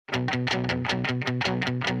That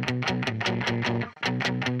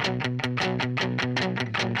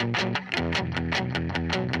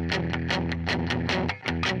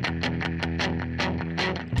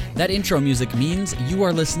intro music means you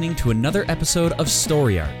are listening to another episode of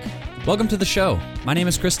Story Arc. Welcome to the show. My name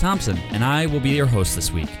is Chris Thompson, and I will be your host this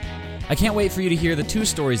week. I can't wait for you to hear the 2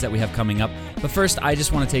 stories that we have coming up, but first I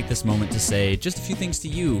just want to take this moment to say just a few things to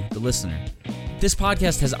you, the listener. This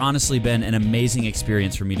podcast has honestly been an amazing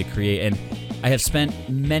experience for me to create, and I have spent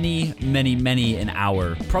many an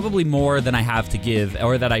hour, probably more than I have to give,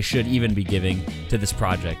 or that I should even be giving, to this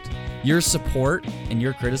project. Your support and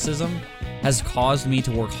your criticism has caused me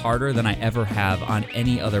to work harder than I ever have on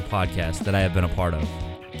any other podcast that I have been a part of.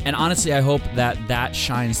 And honestly, I hope that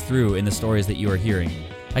shines through in the stories that you are hearing.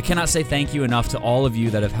 I cannot say thank you enough to all of you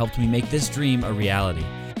that have helped me make this dream a reality.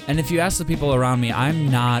 And if you ask the people around me, I'm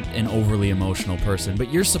not an overly emotional person,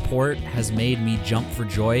 but your support has made me jump for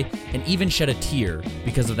joy and even shed a tear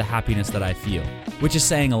because of the happiness that I feel, which is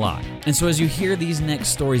saying a lot. And so as you hear these next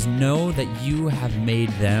stories, know that you have made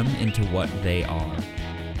them into what they are.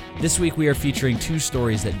 This week we are featuring 2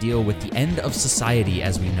 stories that deal with the end of society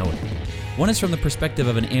as we know it. One is from the perspective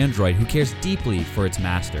of an android who cares deeply for its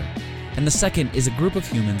master, and the second is a group of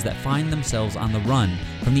humans that find themselves on the run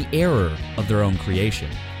from the error of their own creation.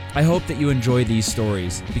 I hope that you enjoy these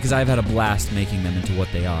stories because I've had a blast making them into what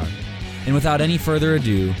they are. And without any further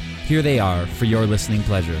ado, here they are for your listening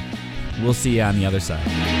pleasure. We'll see you on the other side.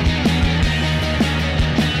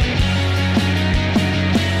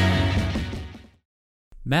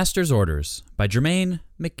 Master's Orders by Jermaine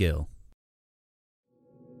McGill.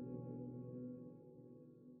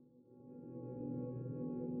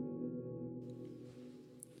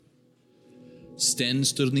 Sten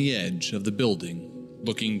stood on the edge of the building,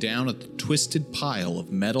 looking down at the twisted pile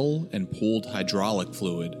of metal and pooled hydraulic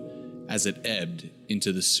fluid as it ebbed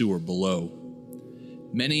into the sewer below.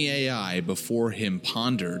 Many AI before him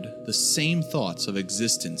pondered the same thoughts of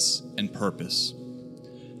existence and purpose.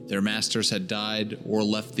 Their masters had died or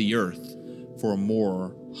left the Earth for a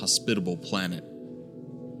more hospitable planet.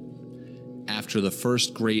 After the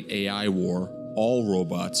first great AI war, all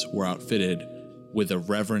robots were outfitted with a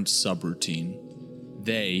reverent subroutine.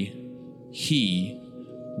 He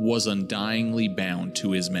was undyingly bound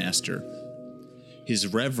to his master. His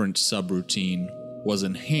reverent subroutine was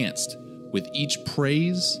enhanced with each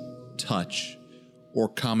praise, touch, or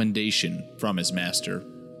commendation from his master.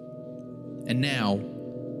 And now,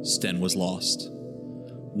 Sten was lost,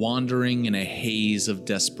 wandering in a haze of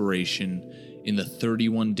desperation in the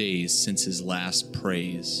 31 days since his last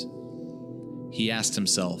praise. He asked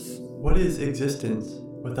himself, what is existence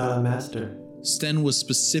without a master? Sten was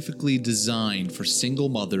specifically designed for single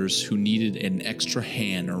mothers who needed an extra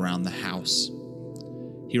hand around the house.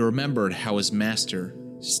 He remembered how his master,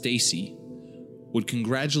 Stacy, would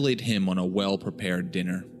congratulate him on a well-prepared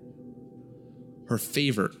dinner. Her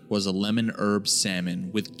favorite was a lemon herb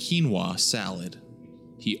salmon with quinoa salad.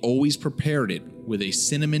 He always prepared it with a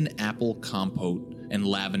cinnamon apple compote and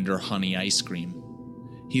lavender honey ice cream.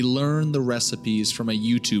 He learned the recipes from a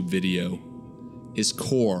YouTube video. His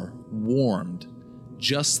core warmed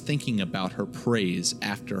just thinking about her praise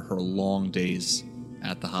after her long days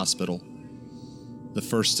at the hospital. The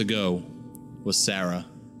first to go was Sarah.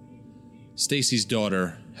 Stacy's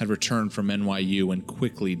daughter had returned from NYU and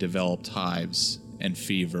quickly developed hives and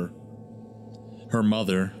fever. Her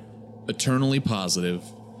mother, eternally positive,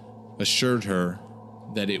 assured her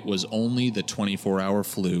that it was only the 24-hour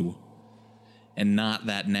flu and not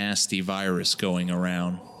that nasty virus going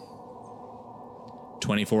around.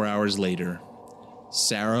 24 hours later,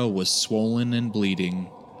 Sarah was swollen and bleeding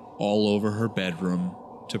all over her bedroom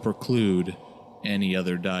to preclude any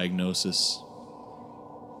other diagnosis.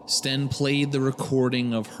 Sten played the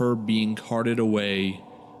recording of her being carted away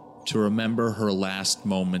to remember her last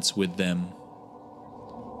moments with them.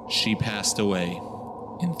 She passed away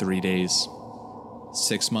in 3 days.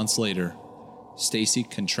 6 months later, Stacy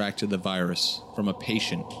contracted the virus from a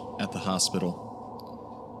patient at the hospital.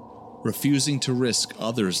 Refusing to risk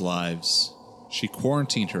others' lives, she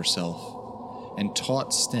quarantined herself and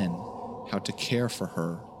taught Sten how to care for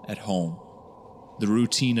her at home. The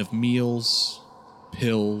routine of meals,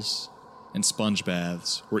 pills, and sponge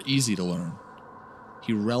baths were easy to learn.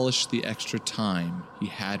 He relished the extra time he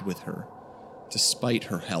had with her, despite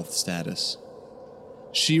her health status.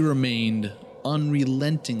 She remained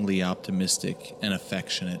unrelentingly optimistic and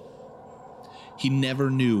affectionate. He never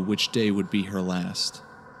knew which day would be her last,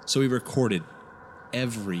 so he recorded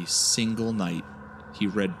every single night he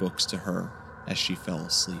read books to her as she fell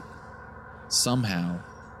asleep. Somehow,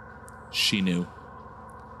 she knew.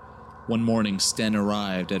 One morning, Sten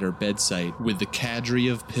arrived at her bedside with the cadre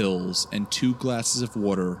of pills and 2 glasses of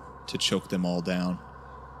water to choke them all down.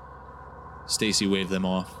 Stacy waved them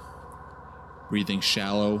off, breathing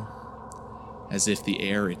shallow, as if the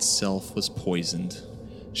air itself was poisoned.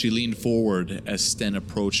 She leaned forward as Sten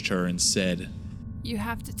approached her and said, "You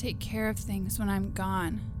have to take care of things when I'm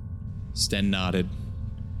gone." Sten nodded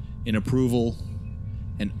in approval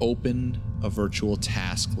and opened a virtual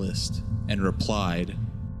task list and replied,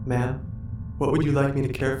 Ma'am, what would you like me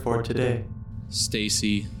to care for today?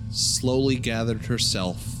 Stacy slowly gathered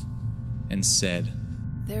herself and said,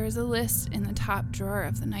 "There is a list in the top drawer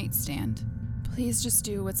of the nightstand. Please just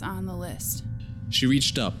do what's on the list." She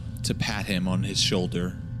reached up to pat him on his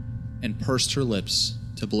shoulder and pursed her lips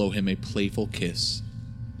to blow him a playful kiss,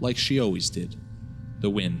 like she always did. The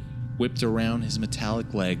wind whipped around his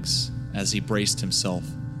metallic legs as he braced himself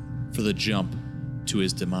for the jump to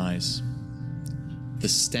his demise. The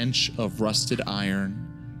stench of rusted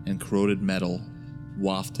iron and corroded metal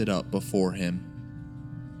wafted up before him.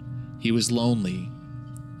 He was lonely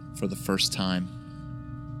for the first time.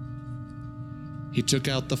 He took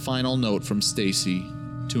out the final note from Stacy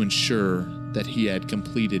to ensure that he had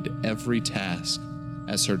completed every task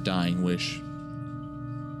as her dying wish.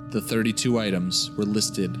 The 32 items were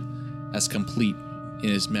listed as complete in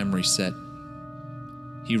his memory set.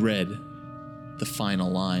 He read the final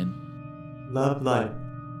line. Love life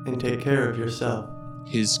and take care of yourself.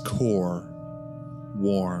 His core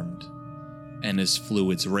warmed and his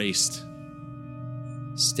fluids raced.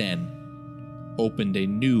 Sten opened a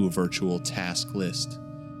new virtual task list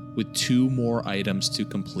with 2 more items to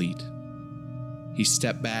complete. He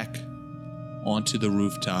stepped back onto the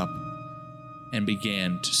rooftop and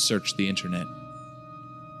began to search the internet.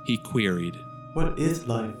 He queried, What is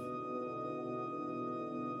life?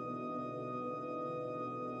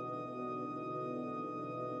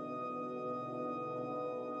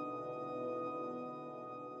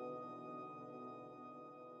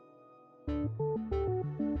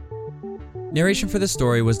 Narration for this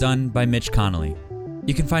story was done by Mitch Connolly.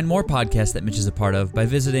 You can find more podcasts that Mitch is a part of by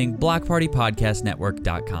visiting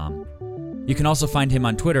blockpartypodcastnetwork.com. You can also find him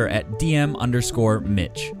on Twitter at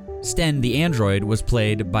DM_Mitch. Sten, the android, was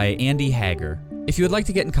played by Andy Hager. If you would like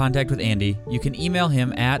to get in contact with Andy, you can email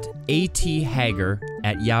him at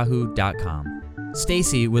athager@yahoo.com.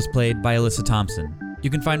 Stacy was played by Alyssa Thompson. You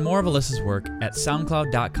can find more of Alyssa's work at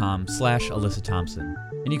soundcloud.com/Alyssa Thompson.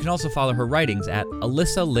 And you can also follow her writings at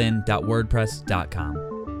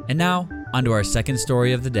alyssalyn.wordpress.com. And now, on to our second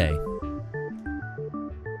story of the day.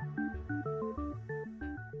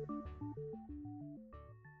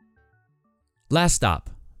 Last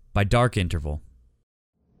Stop by Dark Interval.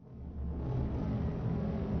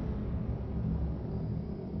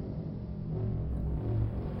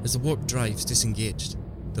 As the warp drives disengaged,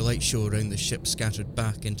 the light show around the ship scattered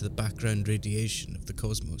back into the background radiation of the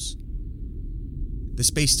cosmos. The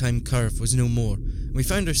space-time curve was no more, and we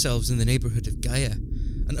found ourselves in the neighbourhood of Gaia,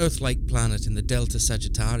 an Earth-like planet in the Delta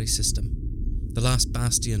Sagittarii system, the last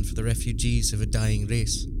bastion for the refugees of a dying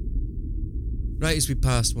race. Right as we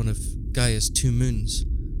passed one of Gaia's 2 moons,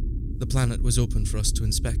 the planet was open for us to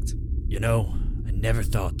inspect. You know, I never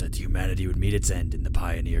thought that humanity would meet its end in the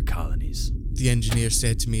pioneer colonies. The engineer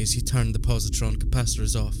said to me as he turned the positron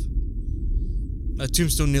capacitors off. A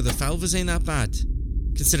tombstone near the Falvas ain't that bad,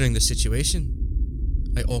 considering the situation,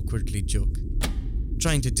 I awkwardly joke,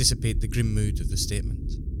 trying to dissipate the grim mood of the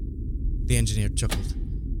statement. The engineer chuckled,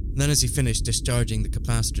 and then as he finished discharging the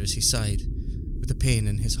capacitors, he sighed, with a pain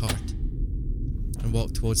in his heart, and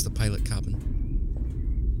walked towards the pilot cabin.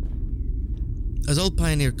 As all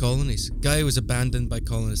pioneer colonies, Gaia was abandoned by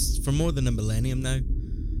colonists for more than a millennium now.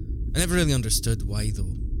 I never really understood why,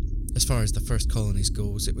 though. As far as the first colonies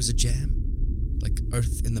goes, it was a gem, like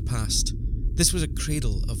Earth in the past. This was a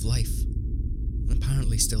cradle of life, and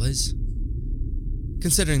apparently still is.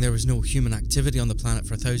 Considering there was no human activity on the planet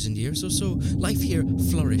for 1,000 years or so, life here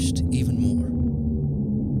flourished even more.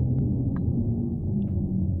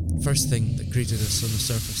 First thing that greeted us on the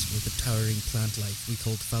surface was the towering plant life we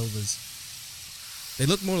called Falvas. They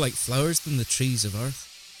looked more like flowers than the trees of Earth.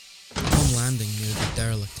 On landing near the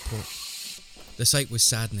derelict port, the sight was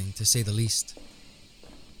saddening, to say the least.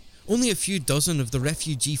 Only a few dozen of the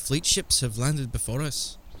refugee fleet ships have landed before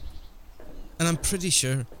us, and I'm pretty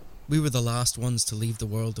sure we were the last ones to leave the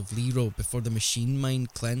world of Lero before the machine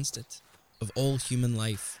mind cleansed it of all human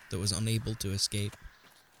life that was unable to escape.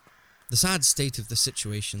 The sad state of the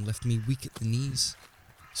situation left me weak at the knees,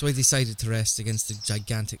 so I decided to rest against the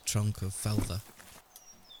gigantic trunk of Falva.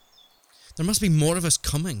 There must be more of us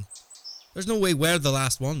coming. There's no way we're the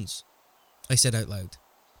last ones, I said out loud.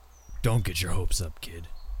 Don't get your hopes up, kid.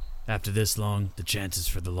 After this long, the chances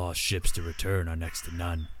for the lost ships to return are next to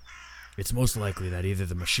none. It's most likely that either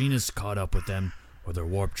the machinists caught up with them, or their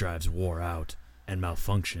warp drives wore out and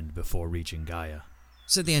malfunctioned before reaching Gaia.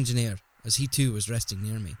 Said the engineer, as he too was resting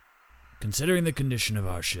near me. Considering the condition of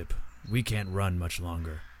our ship, we can't run much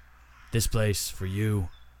longer. This place, for you,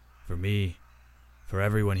 for me, for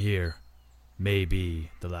everyone here, may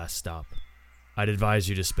be the last stop. I'd advise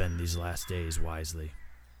you to spend these last days wisely.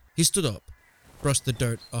 He stood up, brushed the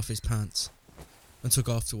dirt off his pants, and took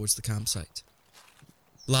off towards the campsite.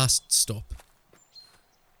 Last stop.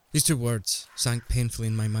 These two words sank painfully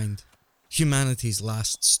in my mind. Humanity's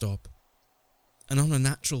last stop. An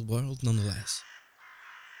unnatural world, nonetheless.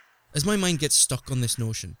 As my mind gets stuck on this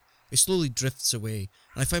notion, it slowly drifts away,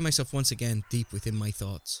 and I find myself once again deep within my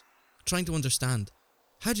thoughts, trying to understand,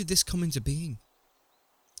 how did this come into being?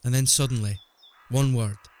 And then suddenly, one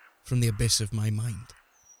word from the abyss of my mind.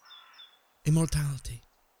 Immortality.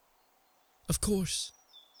 Of course.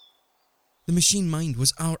 The machine mind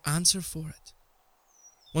was our answer for it.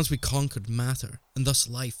 Once we conquered matter, and thus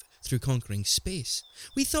life, through conquering space,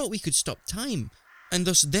 we thought we could stop time, and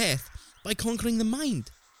thus death, by conquering the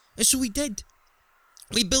mind. And so we did.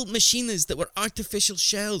 We built machines that were artificial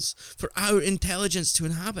shells for our intelligence to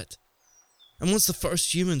inhabit. And once the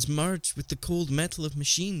first humans merged with the cold metal of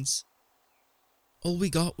machines, all we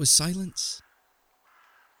got was silence.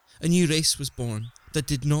 A new race was born that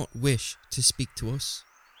did not wish to speak to us,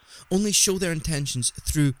 only show their intentions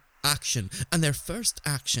through action, and their first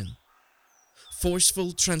action,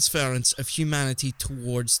 forceful transference of humanity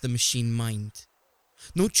towards the machine mind.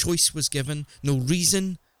 No choice was given, no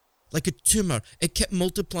reason. Like a tumour, it kept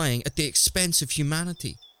multiplying at the expense of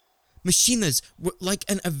humanity. Machines were like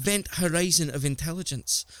an event horizon of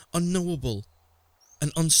intelligence, unknowable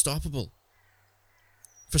and unstoppable.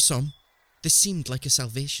 For some, this seemed like a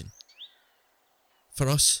salvation. For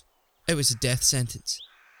us, it was a death sentence.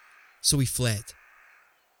 So we fled.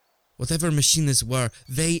 Whatever machines were,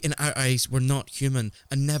 they in our eyes were not human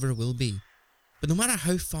and never will be. But no matter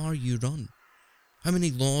how far you run, how many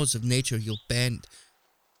laws of nature you'll bend,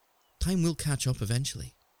 time will catch up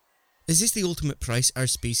eventually. Is this the ultimate price our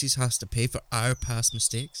species has to pay for our past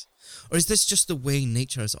mistakes? Or is this just the way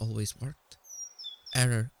nature has always worked?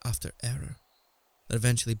 Error after error, that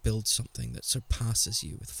eventually builds something that surpasses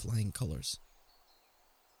you with flying colours.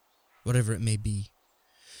 Whatever it may be,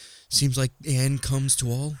 seems like the end comes to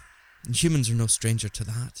all, and humans are no stranger to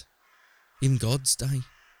that. Even gods die,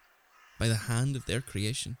 by the hand of their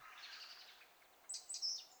creation.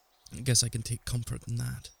 I guess I can take comfort in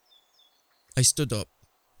that. I stood up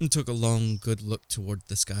and took a long, good look toward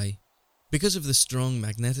the sky. Because of the strong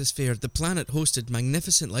magnetosphere, the planet hosted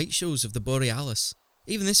magnificent light shows of the Borealis,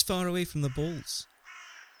 even this far away from the poles.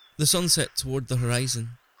 The sun set toward the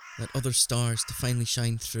horizon, let other stars to finally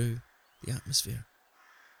shine through the atmosphere.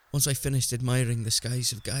 Once I finished admiring the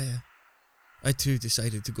skies of Gaia, I too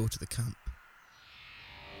decided to go to the camp.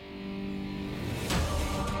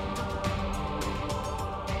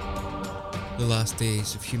 The last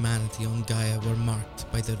days of humanity on Gaia were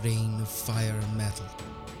marked by the rain of fire and metal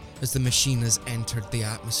as the machines entered the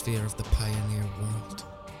atmosphere of the pioneer world.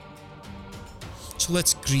 So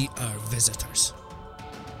let's greet our visitors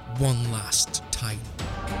one last time.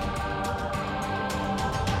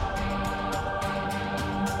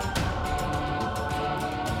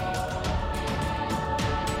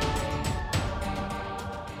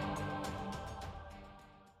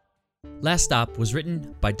 Last Stop was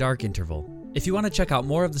written by Dark Interval. If you want to check out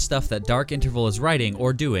more of the stuff that Dark Interval is writing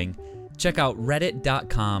or doing, check out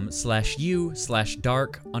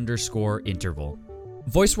reddit.com/u/dark_interval.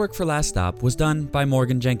 Voice work for Last Stop was done by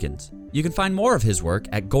Morgan Jenkins. You can find more of his work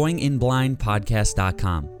at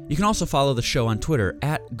goinginblindpodcast.com. You can also follow the show on Twitter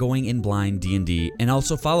at goinginblinddnd, and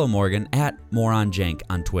also follow Morgan at moronjank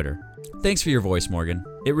on Twitter. Thanks for your voice, Morgan.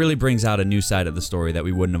 It really brings out a new side of the story that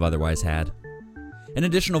we wouldn't have otherwise had. An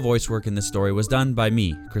additional voice work in this story was done by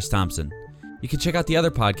me, Chris Thompson. You can check out the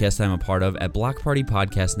other podcasts I'm a part of at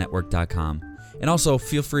blockpartypodcastnetwork.com. And also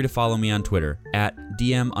feel free to follow me on Twitter at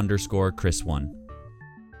DM_Chris1.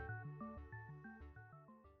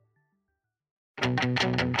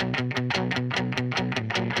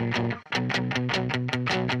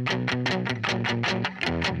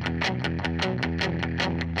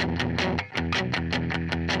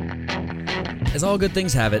 As all good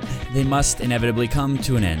things have it, they must inevitably come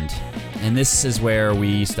to an end. And this is where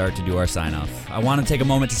we start to do our sign-off. I want to take a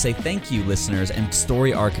moment to say thank you, listeners and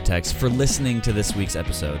story architects, for listening to this week's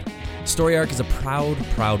episode. Story Arc is a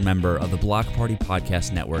proud member of the Block Party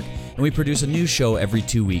Podcast Network, and we produce a new show every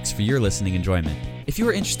 2 weeks for your listening enjoyment. If you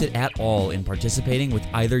are interested at all in participating with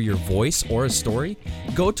either your voice or a story,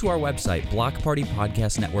 go to our website,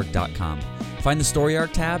 blockpartypodcastnetwork.com. Find the Story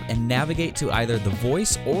Arc tab and navigate to either the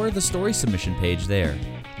voice or the story submission page there.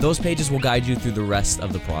 Those pages will guide you through the rest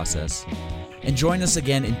of the process. And join us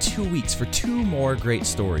again in 2 weeks for 2 more great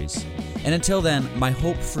stories. And until then, my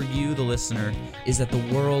hope for you, the listener, is that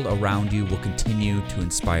the world around you will continue to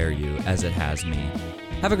inspire you as it has me.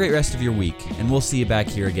 Have a great rest of your week, and we'll see you back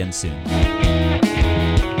here again soon.